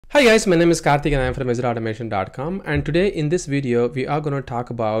Hi guys, my name is Karthik and I am from AzureAutomation.com, and today in this video we are going to talk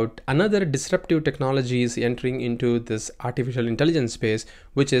about another disruptive technologies entering into this artificial intelligence space,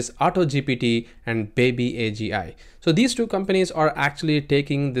 which is AutoGPT and BabyAGI. So these two companies are actually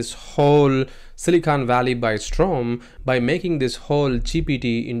taking this whole Silicon Valley by storm by making this whole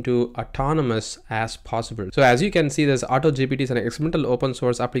GPT into autonomous as possible. So as you can see, this AutoGPT is an experimental open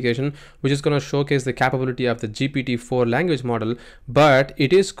source application which is going to showcase the capability of the GPT-4 language model, but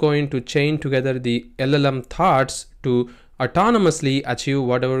it is going to chain together the LLM thoughts to autonomously achieve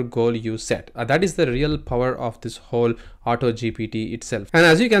whatever goal you set. That is the real power of this whole AutoGPT itself. And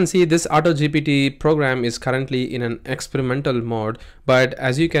as you can see, this AutoGPT program is currently in an experimental mode, but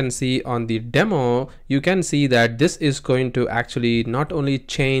as you can see on the demo, you can see that this is going to actually not only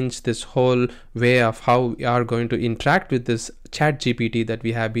change this whole way of how we are going to interact with this ChatGPT that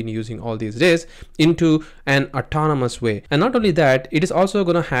we have been using all these days into an autonomous way. And not only that, it is also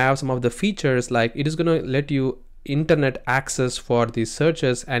going to have some of the features, like it is going to let you internet access for the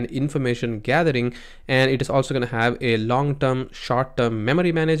searches and information gathering, and it is also going to have a long-term, short-term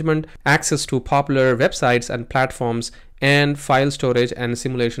memory management, access to popular websites and platforms, and file storage and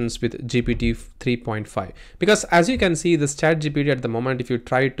simulations with GPT 3.5. Because as you can see, this ChatGPT at the moment, if you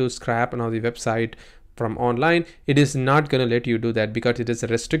try to scrap another website from online, it is not going to let you do that because it is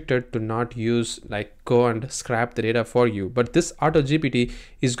restricted to not use, like, go and scrap the data for you. But this AutoGPT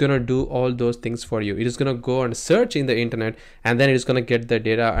is going to do all those things for you. It is going to go and search in the internet, and then it is going to get the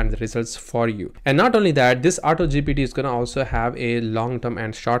data and the results for you. And not only that, this AutoGPT is going to also have a long-term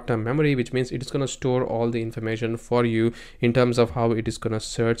and short-term memory, which means it is going to store all the information for you in terms of how it is going to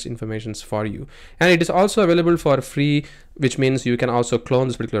search informations for you. And it is also available for free, which means you can also clone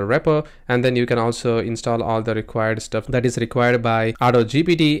this particular repo, and then you can also install all the required stuff that is required by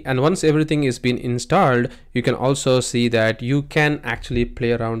AutoGPT. And once everything is been installed, you can also see that you can actually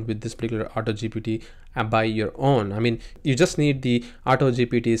play around with this particular AutoGPT by your own. I mean, you just need the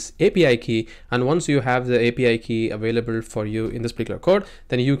AutoGPT's API key, and once you have the API key available for you in this particular code,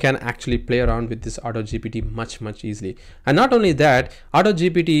 then you can actually play around with this AutoGPT much easily. And not only that,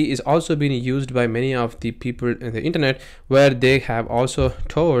 AutoGPT is also being used by many of the people in the internet, where they have also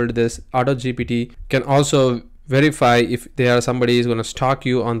told this AutoGPT can also verify if there are somebody is going to stalk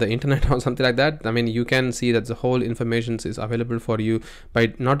you on the internet or something like that. I mean, you can see that the whole information is available for you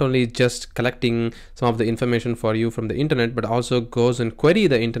by not only just collecting some of the information for you from the internet, but also goes and query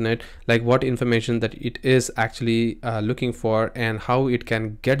the internet, like what information that it is actually looking for and how it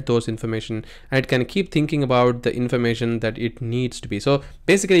can get those information, and it can keep thinking about the information that it needs to be. So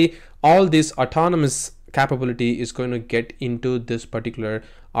basically, all this autonomous capability is going to get into this particular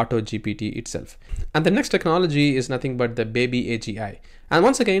AutoGPT itself. And the next technology is nothing but the BabyAGI. And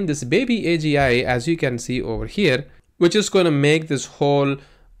once again, this BabyAGI, as you can see over here, which is going to make this whole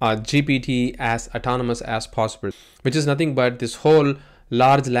GPT as autonomous as possible, which is nothing but this whole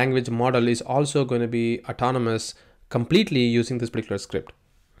large language model is also going to be autonomous completely using this particular script.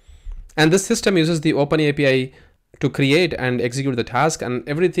 And this system uses the OpenAPI to create and execute the task, and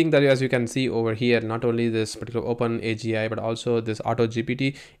everything that, as you can see over here, not only this particular OpenAGI but also this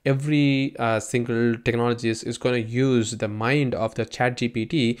AutoGPT, every single technology is going to use the mind of the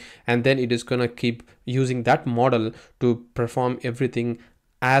ChatGPT, and then it is going to keep using that model to perform everything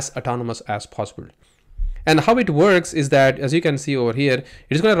as autonomous as possible. And how it works is that, as you can see over here, it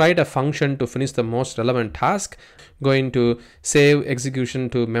is going to write a function to finish the most relevant task, going to save execution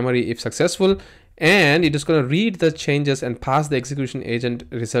to memory if successful, and it is going to read the changes and pass the execution agent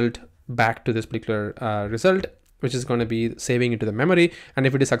result back to this particular result, which is going to be saving into the memory. And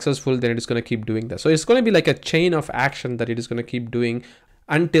if it is successful, then it is going to keep doing that. So it's going to be like a chain of action that it is going to keep doing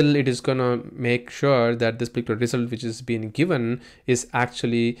until it is going to make sure that this particular result which is being given is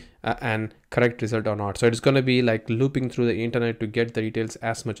actually an correct result or not. So it's going to be like looping through the internet to get the details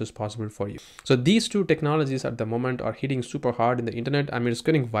as much as possible for you. So these two technologies at the moment are hitting super hard in the internet. I mean, it's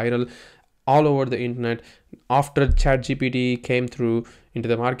getting viral all over the internet. After ChatGPT came through into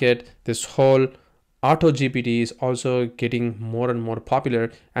the market, this whole AutoGPT is also getting more and more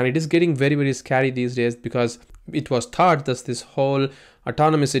popular, and it is getting very scary these days, because it was thought that this whole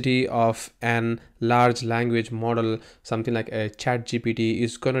autonomicity of an large language model, something like a ChatGPT,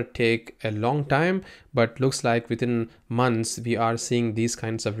 is going to take a long time, but looks like within months we are seeing these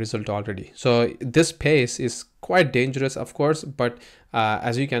kinds of results already. So this pace is quite dangerous, of course, but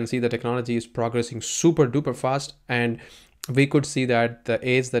as you can see, the technology is progressing super duper fast, and we could see that the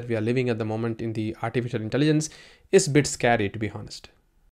age that we are living at the moment in the artificial intelligence is a bit scary, to be honest.